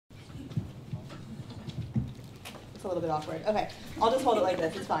It's a little bit awkward. Okay, I'll just hold it like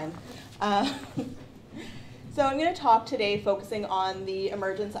this, it's fine. So I'm going to talk today focusing on the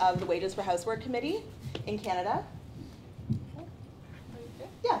emergence of the Wages for Housework Committee in Canada.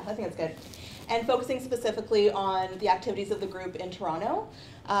 Yeah, I think that's good. And focusing specifically on the activities of the group in Toronto.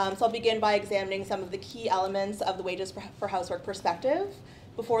 So I'll begin by examining some of the key elements of the Wages for Housework perspective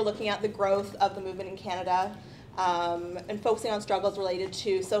before looking at the growth of the movement in Canada and focusing on struggles related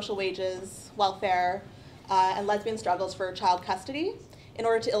to social wages, welfare, and lesbian struggles for child custody in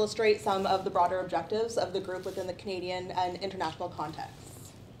order to illustrate some of the broader objectives of the group within the Canadian and international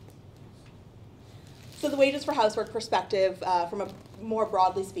contexts. So the Wages for Housework perspective from a more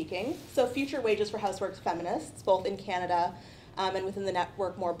broadly speaking, so future Wages for Housework feminists, both in Canada and within the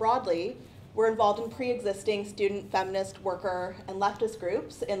network more broadly, were involved in pre-existing student feminist, worker, and leftist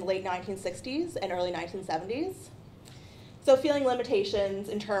groups in the late 1960s and early 1970s. So feeling limitations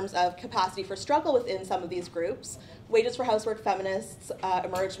in terms of capacity for struggle within some of these groups, Wages for Housework feminists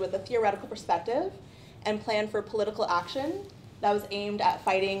emerged with a theoretical perspective and plan for political action that was aimed at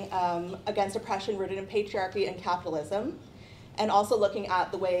fighting against oppression rooted in patriarchy and capitalism, and also looking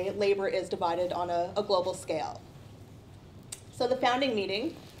at the way labor is divided on a global scale. So the founding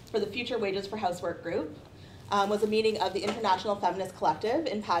meeting for the Future Wages for Housework group was a meeting of the International Feminist Collective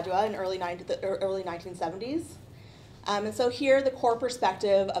in Padua in early 1970s. And so here the core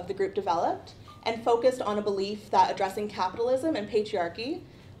perspective of the group developed and focused on a belief that addressing capitalism and patriarchy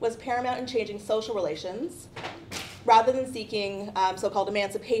was paramount in changing social relations rather than seeking so-called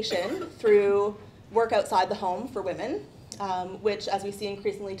emancipation through work outside the home for women, which, as we see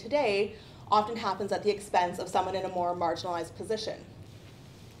increasingly today, often happens at the expense of someone in a more marginalized position.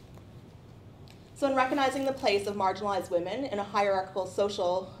 So in recognizing the place of marginalized women in a hierarchical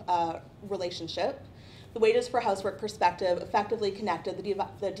social relationship, the Wages for Housework perspective effectively connected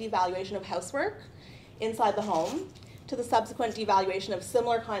the devaluation of housework inside the home to the subsequent devaluation of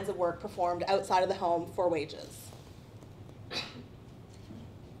similar kinds of work performed outside of the home for wages.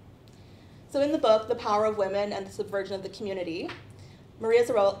 So in the book, The Power of Women and the Subversion of the Community, Maria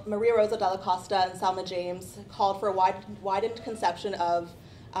Rosa Della Costa and Salma James called for a widened conception of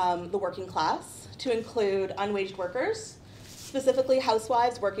the working class to include unwaged workers, specifically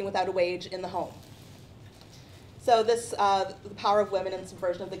housewives working without a wage in the home. So this, The Power of Women and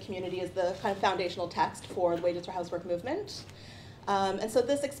Subversion of the Community is the kind of foundational text for the Wages for Housework movement. And so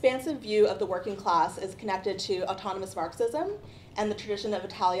this expansive view of the working class is connected to autonomous Marxism and the tradition of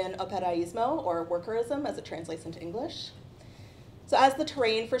Italian operaismo, or workerism as it translates into English. So as the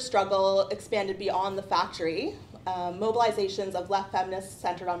terrain for struggle expanded beyond the factory, mobilizations of left feminists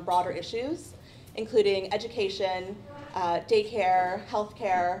centered on broader issues, including education, daycare,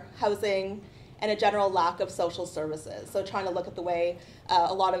 healthcare, housing, and a general lack of social services. So trying to look at the way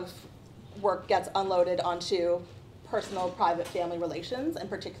a lot of work gets unloaded onto personal, private family relations, and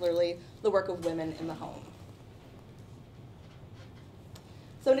particularly the work of women in the home.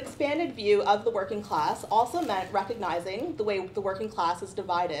 So an expanded view of the working class also meant recognizing the way the working class is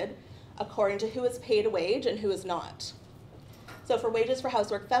divided according to who is paid a wage and who is not. So for Wages for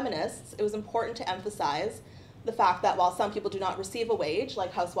Housework feminists, it was important to emphasize the fact that while some people do not receive a wage,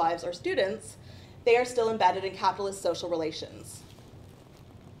 like housewives or students, they are still embedded in capitalist social relations.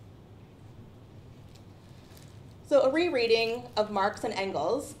 So a rereading of Marx and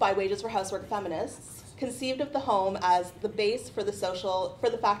Engels by Wages for Housework feminists conceived of the home as the base for the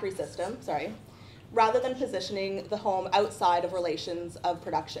factory system, rather than positioning the home outside of relations of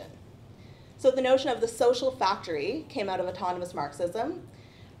production. So the notion of the social factory came out of autonomous Marxism,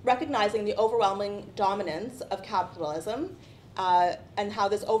 recognizing the overwhelming dominance of capitalism and how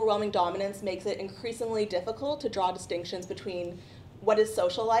this overwhelming dominance makes it increasingly difficult to draw distinctions between what is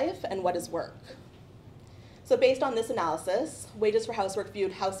social life and what is work. So based on this analysis, Wages for Housework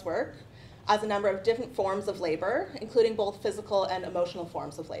viewed housework as a number of different forms of labor, including both physical and emotional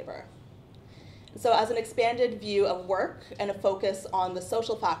forms of labor. So as an expanded view of work and a focus on the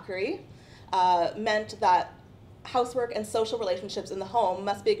social factory meant that housework and social relationships in the home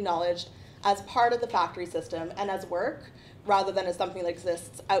must be acknowledged as part of the factory system and as work, rather than as something that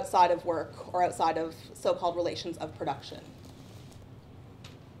exists outside of work or outside of so-called relations of production.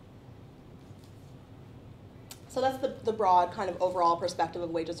 So that's the broad kind of overall perspective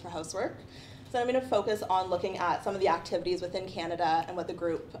of Wages for Housework. So I'm going to focus on looking at some of the activities within Canada and what the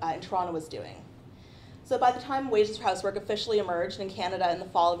group in Toronto was doing. So by the time Wages for Housework officially emerged in Canada in the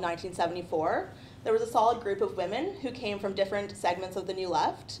fall of 1974, there was a solid group of women who came from different segments of the New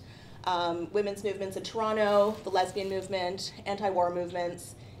Left, women's movements in Toronto, the lesbian movement, anti-war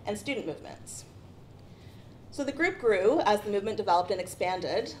movements, and student movements. So the group grew as the movement developed and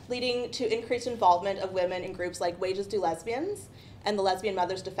expanded, leading to increased involvement of women in groups like Wages Due Lesbians and the Lesbian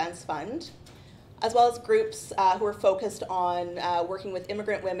Mothers Defense Fund, as well as groups who were focused on working with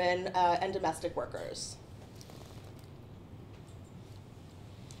immigrant women and domestic workers.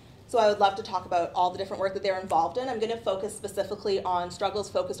 So I would love to talk about all the different work that they're involved in. I'm going to focus specifically on struggles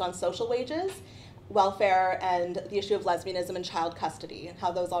focused on social wages, welfare, and the issue of lesbianism and child custody, and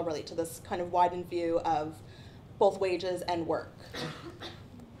how those all relate to this kind of widened view of both wages and work.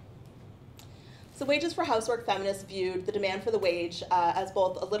 So Wages for Housework feminists viewed the demand for the wage as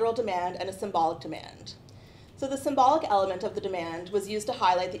both a literal demand and a symbolic demand. So the symbolic element of the demand was used to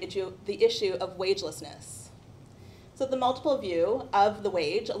highlight the issue of wagelessness. So the multiple view of the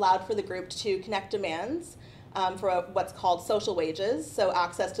wage allowed for the group to connect demands for what's called social wages, so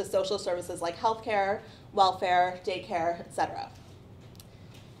access to social services like healthcare, welfare, daycare, etc.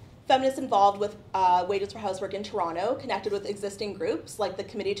 Feminists involved with Wages for Housework in Toronto connected with existing groups like the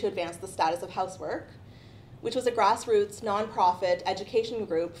Committee to Advance the Status of Housework, which was a grassroots, nonprofit education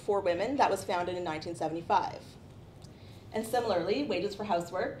group for women that was founded in 1975. And similarly, Wages for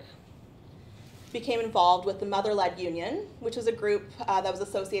Housework became involved with the Mother-Led Union, which was a group that was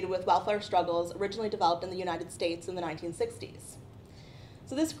associated with welfare struggles originally developed in the United States in the 1960s.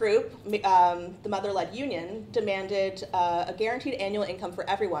 So this group, the Mother-Led Union, demanded a guaranteed annual income for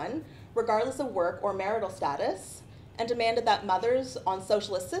everyone, regardless of work or marital status, and demanded that mothers on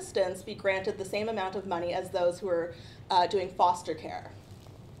social assistance be granted the same amount of money as those who were doing foster care.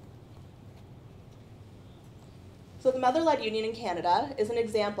 So the Mother-Led Union in Canada is an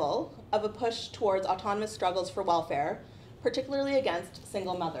example of a push towards autonomous struggles for welfare, particularly against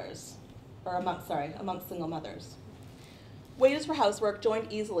single mothers, or amongst single mothers. Wages for Housework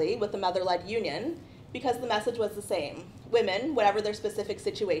joined easily with the Mother-Led Union because the message was the same. Women, whatever their specific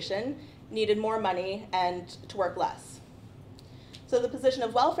situation, needed more money and to work less. So the position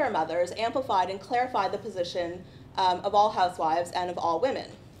of welfare mothers amplified and clarified the position of all housewives and of all women.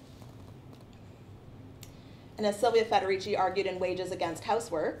 And as Sylvia Federici argued in Wages Against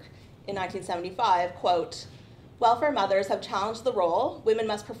Housework in 1975, quote, "Welfare mothers have challenged the role women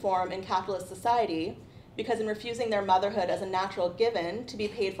must perform in capitalist society because in refusing their motherhood as a natural given to be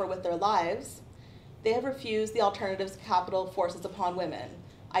paid for with their lives, they have refused the alternatives capital forces upon women,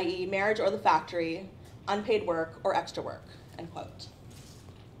 i.e. marriage or the factory, unpaid work or extra work," end quote.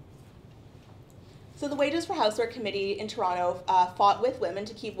 So the Wages for Housework Committee in Toronto fought with women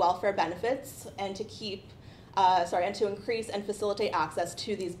to keep welfare benefits and to increase and facilitate access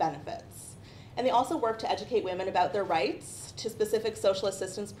to these benefits. And they also worked to educate women about their rights to specific social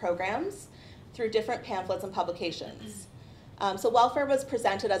assistance programs through different pamphlets and publications. So welfare was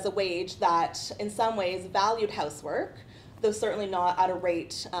presented as a wage that in some ways valued housework, though certainly not at a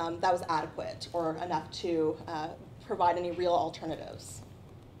rate that was adequate or enough to provide any real alternatives.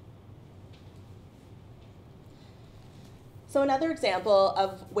 So another example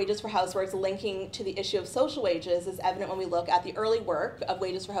of Wages for Housework's linking to the issue of social wages is evident when we look at the early work of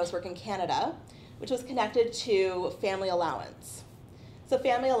Wages for Housework in Canada, which was connected to family allowance. So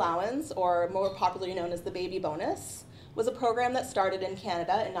family allowance, or more popularly known as the baby bonus, was a program that started in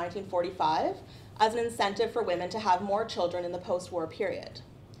Canada in 1945 as an incentive for women to have more children in the post-war period.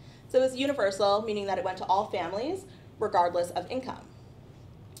 So it was universal, meaning that it went to all families, regardless of income,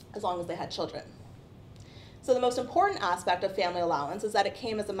 as long as they had children. So the most important aspect of family allowance is that it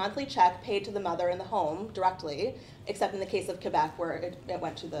came as a monthly check paid to the mother in the home directly, except in the case of Quebec where it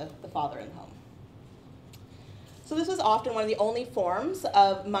went to the father in the home. So this was often one of the only forms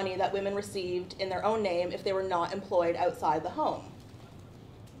of money that women received in their own name if they were not employed outside the home.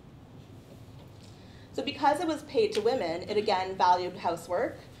 So because it was paid to women, it again valued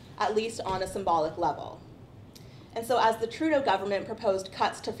housework, at least on a symbolic level. And so as the Trudeau government proposed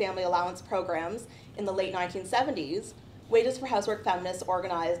cuts to family allowance programs in the late 1970s, Wages for Housework feminists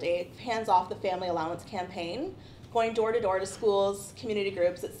organized a Hands Off the Family Allowance campaign, going door to door to schools, community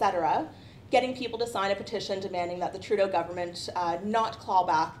groups, etc., getting people to sign a petition demanding that the Trudeau government not claw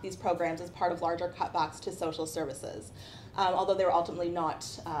back these programs as part of larger cutbacks to social services, although they were ultimately not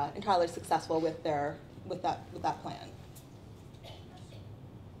entirely successful with that plan.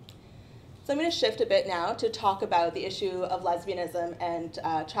 So I'm going to shift a bit now to talk about the issue of lesbianism and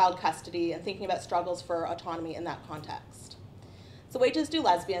child custody and thinking about struggles for autonomy in that context. So Wages Due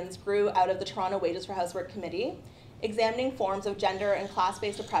Lesbians grew out of the Toronto Wages for Housework Committee, examining forms of gender and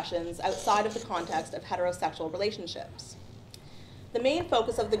class-based oppressions outside of the context of heterosexual relationships. The main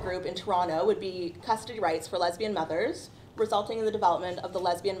focus of the group in Toronto would be custody rights for lesbian mothers, resulting in the development of the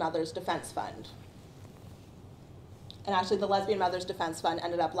Lesbian Mothers Defense Fund. And actually, the Lesbian Mothers Defense Fund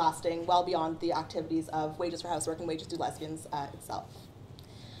ended up lasting well beyond the activities of Wages for Housework and Wages Due Lesbians itself.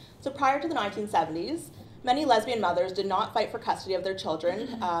 So prior to the 1970s, many lesbian mothers did not fight for custody of their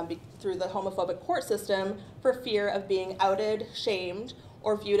children through the homophobic court system for fear of being outed, shamed,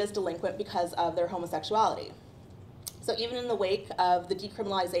 or viewed as delinquent because of their homosexuality. So even in the wake of the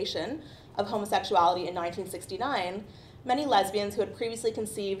decriminalization of homosexuality in 1969, many lesbians who had previously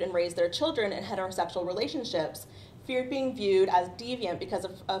conceived and raised their children in heterosexual relationships feared being viewed as deviant because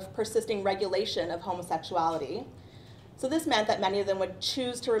of persisting regulation of homosexuality. So this meant that many of them would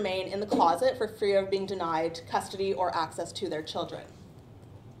choose to remain in the closet for fear of being denied custody or access to their children.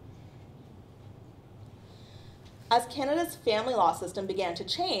 As Canada's family law system began to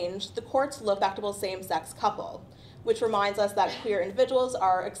change, the courts looked at the same-sex couple, which reminds us that queer individuals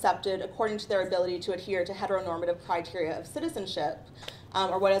are accepted according to their ability to adhere to heteronormative criteria of citizenship,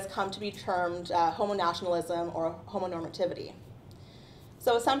 or what has come to be termed homonationalism or homonormativity.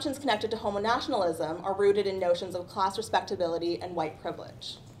 So assumptions connected to homonationalism are rooted in notions of class respectability and white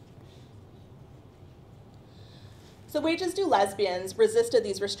privilege. So Wages Due Lesbians resisted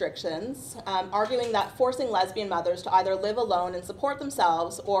these restrictions, arguing that forcing lesbian mothers to either live alone and support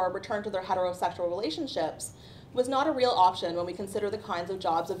themselves or return to their heterosexual relationships was not a real option when we consider the kinds of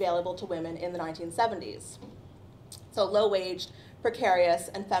jobs available to women in the 1970s. So low-waged, precarious,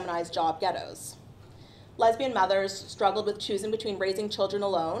 and feminized job ghettos. Lesbian mothers struggled with choosing between raising children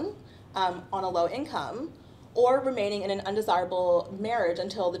alone on a low income or remaining in an undesirable marriage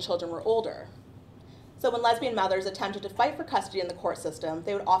until the children were older. So when lesbian mothers attempted to fight for custody in the court system,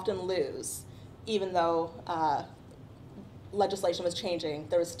 they would often lose, even though legislation was changing.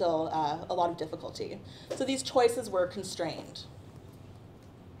 There was still a lot of difficulty. So these choices were constrained.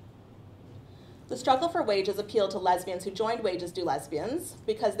 The struggle for wages appealed to lesbians who joined Wages Due Lesbians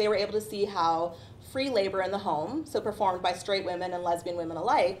because they were able to see how free labor in the home, so performed by straight women and lesbian women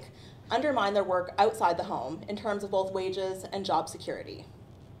alike, undermined their work outside the home in terms of both wages and job security.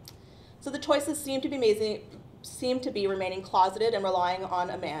 So the choices seemed to be remaining closeted and relying on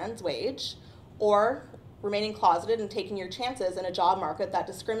a man's wage, or remaining closeted and taking your chances in a job market that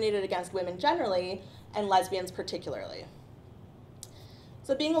discriminated against women generally and lesbians particularly.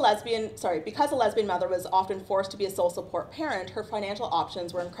 So because a lesbian mother was often forced to be a sole support parent, her financial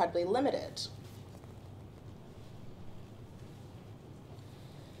options were incredibly limited.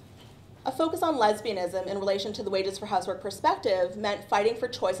 A focus on lesbianism in relation to the Wages for Housework perspective meant fighting for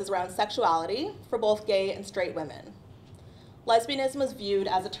choices around sexuality for both gay and straight women. Lesbianism was viewed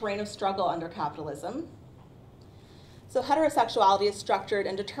as a terrain of struggle under capitalism. So heterosexuality is structured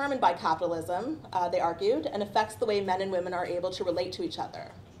and determined by capitalism, they argued, and affects the way men and women are able to relate to each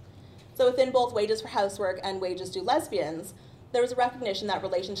other. So within both Wages for Housework and Wages Due Lesbians, there was a recognition that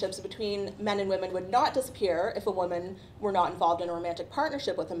relationships between men and women would not disappear if a woman were not involved in a romantic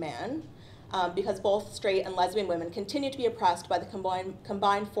partnership with a man, because both straight and lesbian women continue to be oppressed by the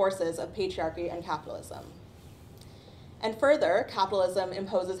combined forces of patriarchy and capitalism. And further, capitalism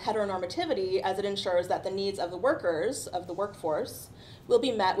imposes heteronormativity as it ensures that the needs of the workers, of the workforce, will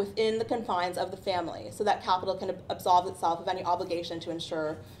be met within the confines of the family, so that capital can absolve itself of any obligation to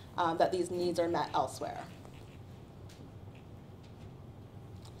ensure that these needs are met elsewhere.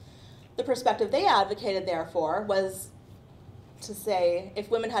 The perspective they advocated, therefore, was to say if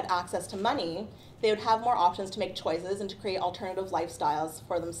women had access to money, they would have more options to make choices and to create alternative lifestyles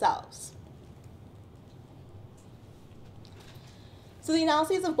for themselves. So the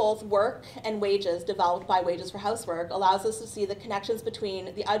analyses of both work and wages developed by Wages for Housework allows us to see the connections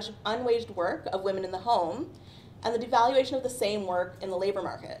between the unwaged work of women in the home and the devaluation of the same work in the labor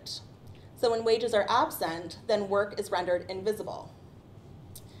market. So when wages are absent, then work is rendered invisible.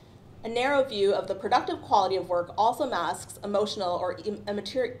 A narrow view of the productive quality of work also masks emotional or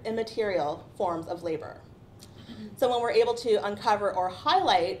immaterial forms of labor. So when we're able to uncover or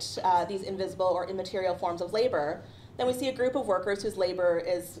highlight these invisible or immaterial forms of labor, then we see a group of workers whose labor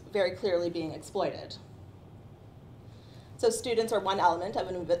is very clearly being exploited. So students are one element of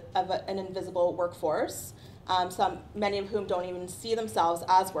an invisible workforce, many of whom don't even see themselves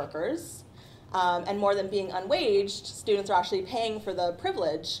as workers. And more than being unwaged, students are actually paying for the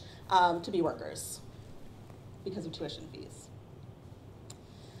privilege to be workers because of tuition fees.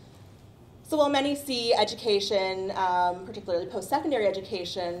 So while many see education, particularly post-secondary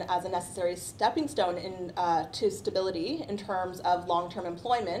education, as a necessary stepping stone to stability in terms of long-term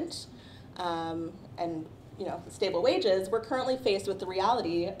employment and stable wages, we're currently faced with the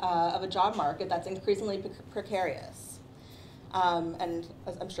reality of a job market that's increasingly precarious. And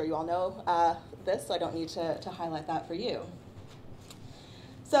I'm sure you all know this, so I don't need to highlight that for you.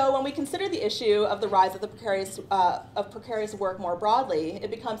 So when we consider the issue of the rise of precarious work more broadly,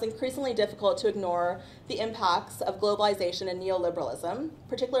 it becomes increasingly difficult to ignore the impacts of globalization and neoliberalism,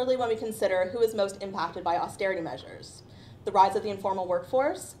 particularly when we consider who is most impacted by austerity measures, the rise of the informal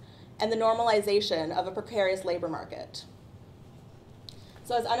workforce, and the normalization of a precarious labor market.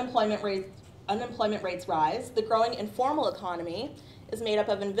 So as unemployment rates rise, the growing informal economy is made up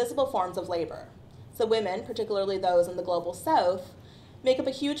of invisible forms of labor. So women, particularly those in the global south, make up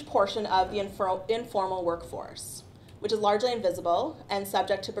a huge portion of the informal workforce, which is largely invisible and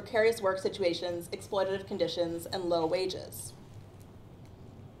subject to precarious work situations, exploitative conditions, and low wages.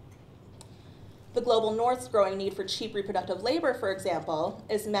 The global north's growing need for cheap reproductive labor, for example,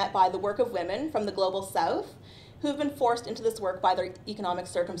 is met by the work of women from the global south who have been forced into this work by their economic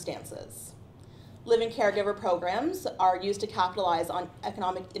circumstances. Living caregiver programs are used to capitalize on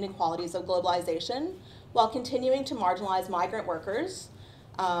economic inequalities of globalization while continuing to marginalize migrant workers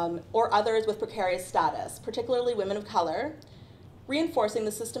or others with precarious status, particularly women of color, reinforcing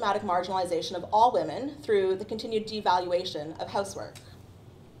the systematic marginalization of all women through the continued devaluation of housework.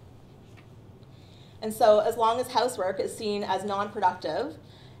 And so as long as housework is seen as non-productive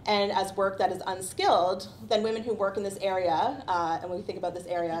and as work that is unskilled, then women who work in this area, and when we think about this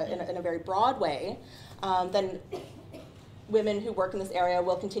area in a very broad way, then women who work in this area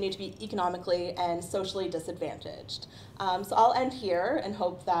will continue to be economically and socially disadvantaged. So I'll end here and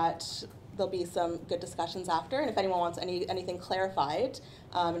hope that there'll be some good discussions after, and if anyone wants anything clarified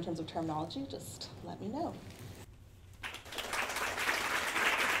in terms of terminology, just let me know.